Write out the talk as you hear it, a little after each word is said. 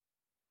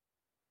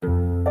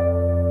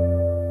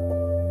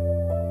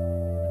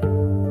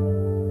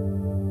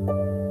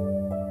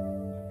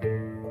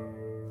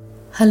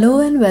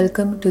Hello and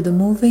welcome to The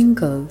Moving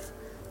Curve.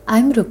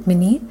 I'm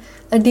Rukmini,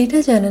 a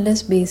data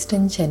journalist based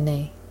in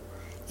Chennai.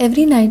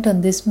 Every night on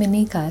this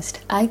mini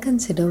cast, I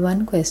consider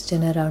one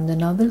question around the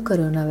novel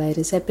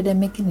coronavirus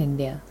epidemic in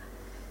India.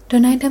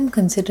 Tonight I'm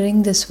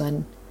considering this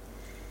one.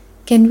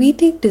 Can we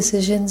take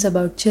decisions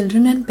about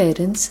children and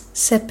parents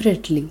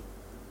separately?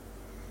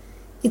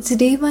 It's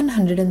day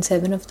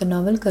 107 of the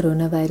novel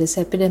coronavirus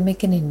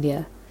epidemic in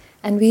India,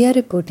 and we are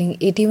reporting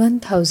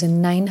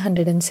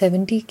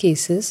 81,970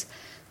 cases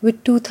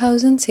with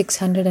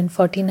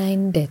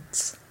 2,649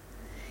 deaths.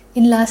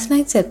 In last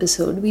night's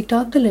episode, we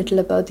talked a little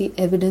about the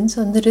evidence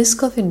on the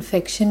risk of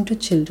infection to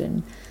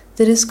children,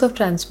 the risk of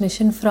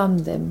transmission from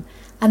them,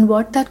 and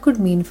what that could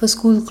mean for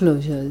school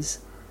closures.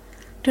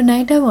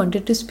 Tonight, I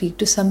wanted to speak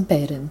to some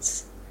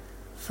parents.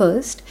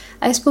 First,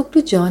 I spoke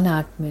to John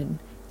Artman,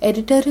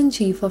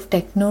 editor-in-chief of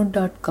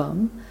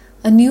TechNode.com,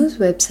 a news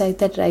website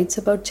that writes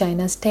about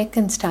China's tech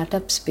and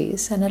startup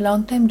space and a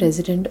longtime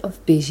resident of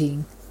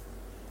Beijing.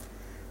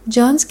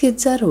 John's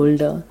kids are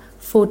older,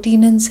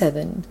 14 and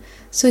 7,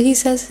 so he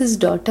says his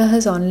daughter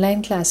has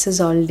online classes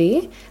all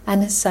day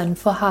and his son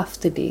for half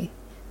the day.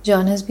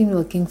 John has been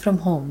working from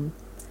home.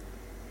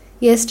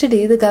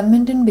 Yesterday, the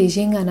government in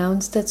Beijing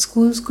announced that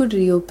schools could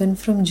reopen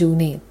from June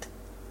 8th.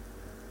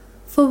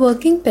 For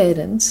working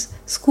parents,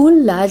 school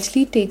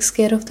largely takes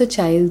care of the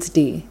child's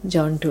day,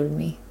 John told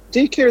me.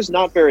 Daycare is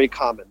not very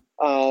common.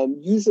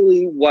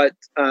 Usually what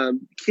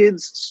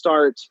kids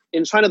start,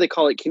 in China they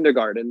call it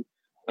kindergarten.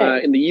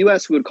 In the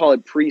US we would call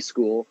it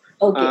preschool.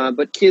 Okay.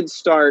 But kids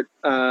start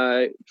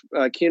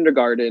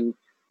kindergarten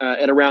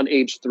at around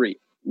age 3.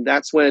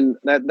 That's when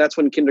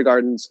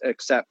kindergartens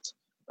accept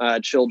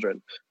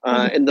children.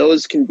 And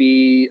those can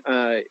be,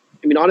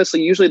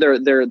 honestly, usually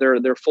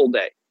they're full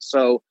day.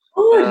 So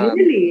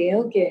Really?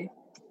 Okay.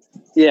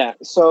 yeah,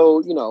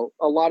 so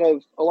a lot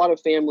of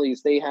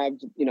families, they have,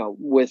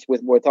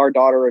 with our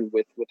daughter and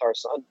with our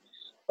son,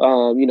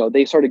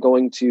 they started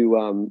going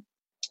to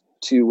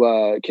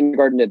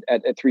kindergarten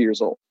at 3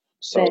 years old.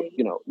 So Right.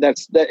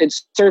 it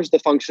serves the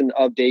function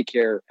of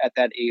daycare at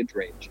that age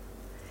range.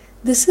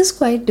 This is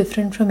quite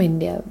different from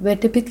India, where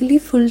typically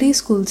full day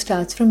school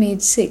starts from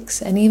age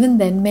 6, and even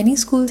then, many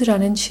schools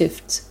run in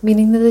shifts,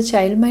 meaning that the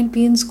child might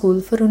be in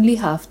school for only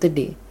half the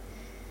day.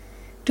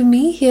 To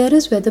me, here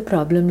is where the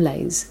problem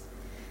lies.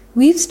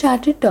 We've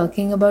started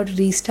talking about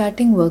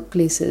restarting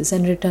workplaces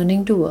and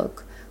returning to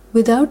work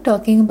without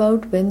talking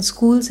about when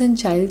schools and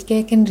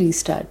childcare can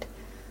restart,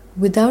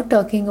 without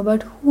talking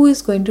about who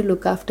is going to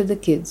look after the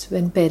kids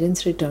when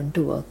parents return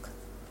to work.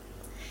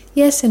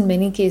 Yes, in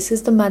many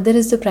cases, the mother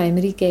is the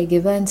primary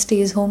caregiver and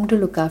stays home to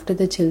look after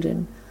the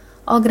children,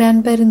 or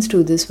grandparents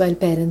do this while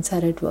parents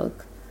are at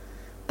work.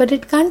 But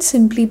it can't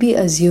simply be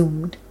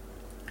assumed.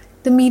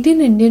 The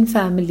median Indian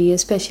family,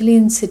 especially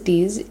in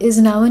cities, is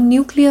now a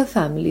nuclear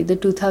family, the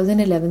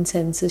 2011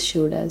 census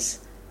showed us.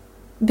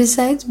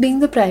 Besides, being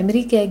the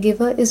primary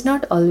caregiver is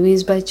not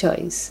always by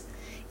choice.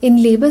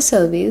 In labor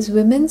surveys,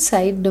 women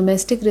cite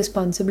domestic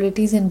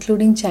responsibilities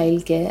including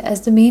childcare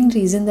as the main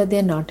reason that they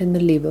are not in the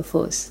labor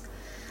force.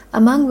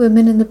 Among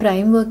women in the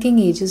prime working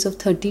ages of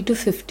 30 to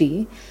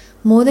 50,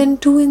 more than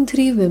 2 in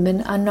 3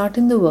 women are not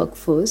in the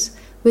workforce,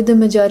 with the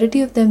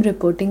majority of them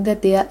reporting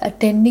that they are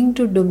attending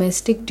to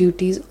domestic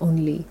duties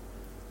only.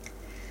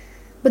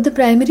 But the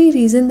primary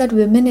reason that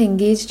women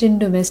engaged in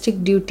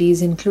domestic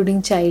duties,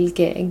 including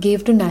childcare,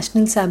 gave to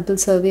National Sample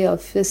Survey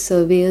Office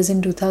surveyors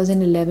in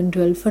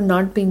 2011-12 for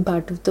not being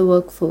part of the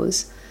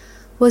workforce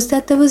was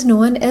that there was no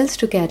one else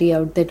to carry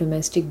out their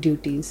domestic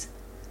duties.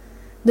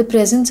 The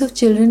presence of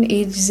children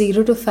aged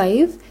 0 to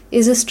 5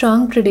 is a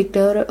strong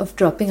predictor of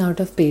dropping out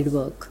of paid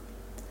work.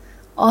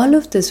 All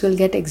of this will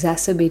get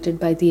exacerbated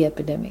by the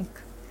epidemic.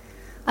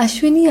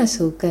 Ashwini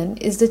Asokan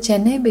is the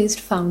Chennai-based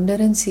founder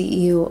and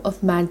CEO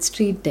of Mad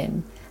Street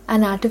Den,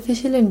 an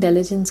artificial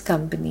intelligence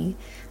company,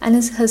 and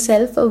is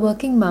herself a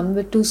working mum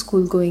with 2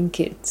 school-going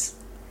kids.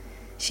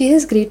 She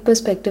has great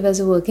perspective as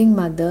a working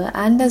mother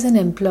and as an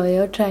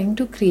employer trying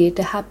to create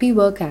a happy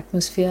work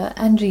atmosphere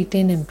and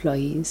retain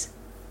employees.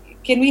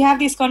 Can we have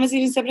these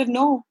conversations separate?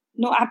 No,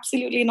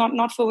 absolutely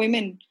not for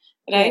women,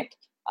 right? Yeah.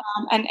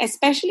 And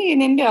especially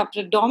in India,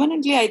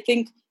 predominantly, I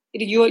think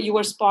you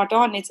were spot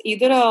on. It's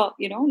either a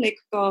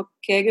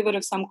caregiver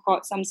of some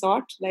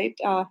sort, right?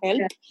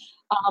 Help,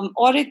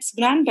 or it's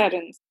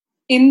grandparents.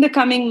 In the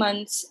coming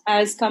months,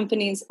 as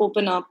companies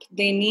open up,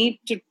 they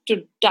need to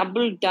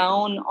double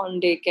down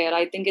on daycare.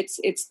 I think it's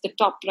the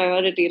top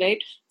priority,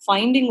 right?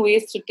 Finding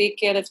ways to take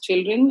care of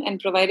children and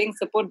providing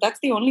support. That's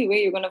the only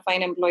way you're going to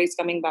find employees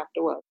coming back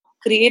to work.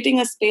 Creating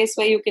a space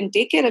where you can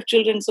take care of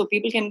children so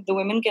the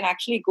women can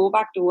actually go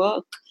back to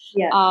work.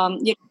 Yeah.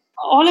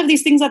 All of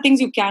these things are things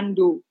you can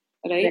do,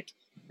 right?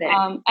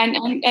 Right.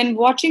 And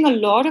watching a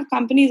lot of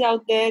companies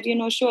out there,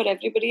 sure,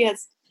 everybody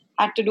has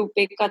had to do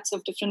pay cuts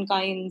of different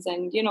kinds,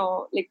 and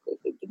the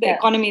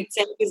economy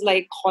itself is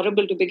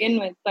horrible to begin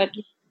with. But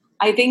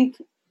I think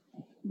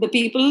the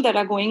people that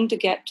are going to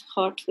get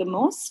hurt the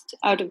most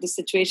out of the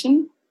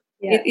situation,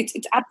 it's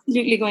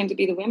absolutely going to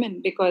be the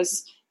women,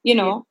 because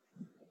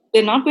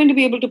they're not going to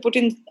be able to put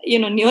in,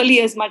 nearly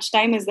as much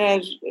time as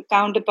their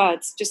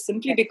counterparts, just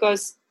simply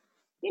because,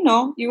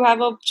 you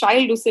have a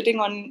child who's sitting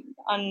on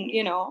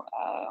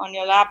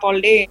your lap all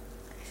day.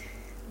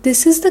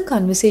 This is the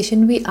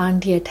conversation we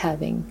aren't yet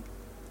having.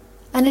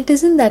 And it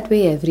isn't that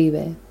way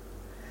everywhere.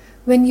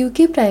 When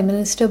UK Prime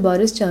Minister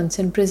Boris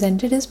Johnson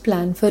presented his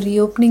plan for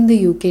reopening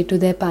the UK to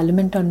their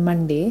parliament on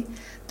Monday,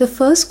 the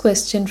first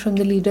question from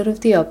the leader of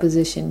the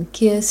opposition,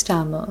 Keir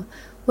Starmer,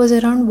 was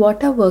around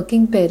what are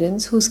working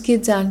parents whose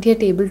kids aren't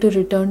yet able to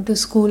return to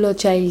school or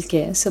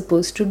childcare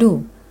supposed to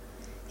do?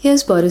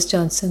 Here's Boris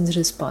Johnson's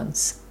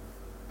response.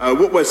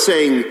 What we're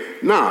saying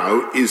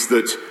now is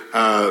that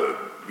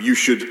you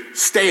should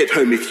stay at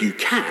home if you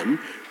can,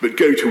 but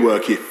go to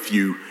work if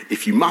you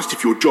must,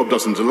 if your job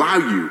doesn't allow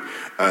you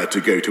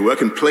to go to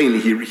work. And plainly,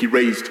 he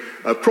raised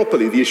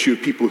properly the issue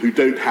of people who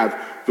don't have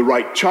the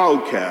right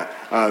childcare,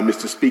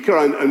 Mr. Speaker,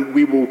 and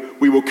we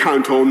will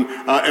count on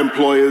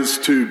employers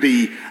to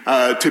be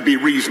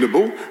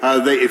reasonable.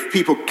 If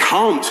people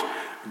can't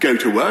go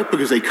to work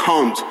because they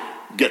can't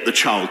get the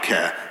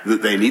childcare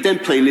that they need, then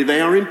plainly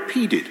they are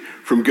impeded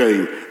from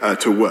going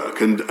to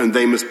work, and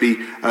they must be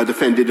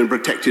defended and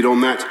protected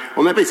on that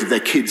basis. If their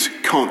kids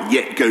can't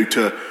yet go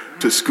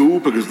to school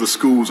because the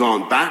schools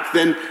aren't back,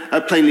 then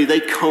plainly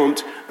they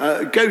can't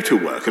go to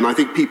work. And I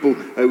think people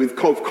with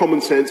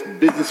common sense,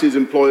 businesses,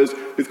 employers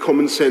with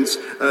common sense,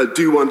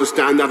 do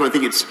understand that. And I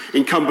think it's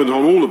incumbent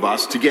on all of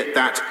us to get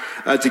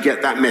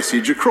that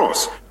message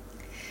across.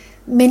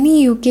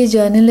 Many UK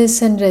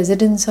journalists and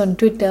residents on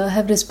Twitter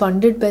have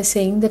responded by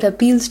saying that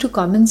appeals to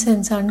common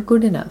sense aren't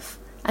good enough,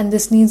 and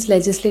this needs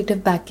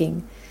legislative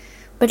backing.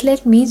 But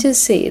let me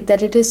just say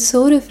that it is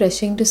so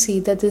refreshing to see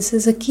that this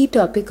is a key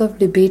topic of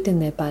debate in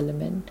their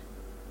parliament.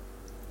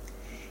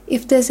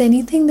 If there's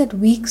anything that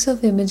weeks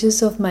of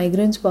images of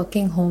migrants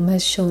walking home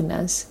has shown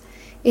us,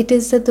 it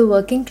is that the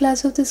working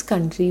class of this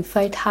country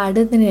fight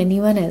harder than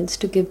anyone else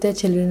to give their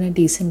children a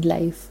decent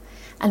life,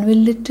 and will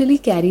literally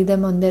carry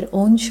them on their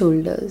own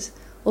shoulders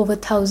over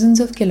thousands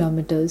of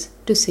kilometers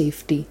to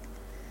safety.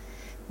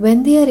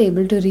 When they are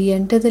able to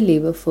re-enter the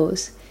labour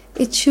force,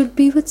 it should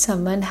be with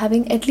someone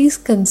having at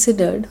least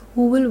considered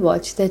who will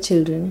watch their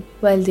children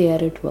while they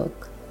are at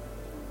work.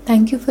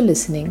 Thank you for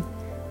listening.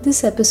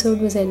 This episode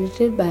was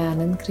edited by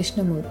Anand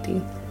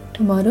Krishnamurthy.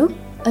 Tomorrow,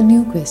 a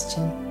new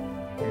question.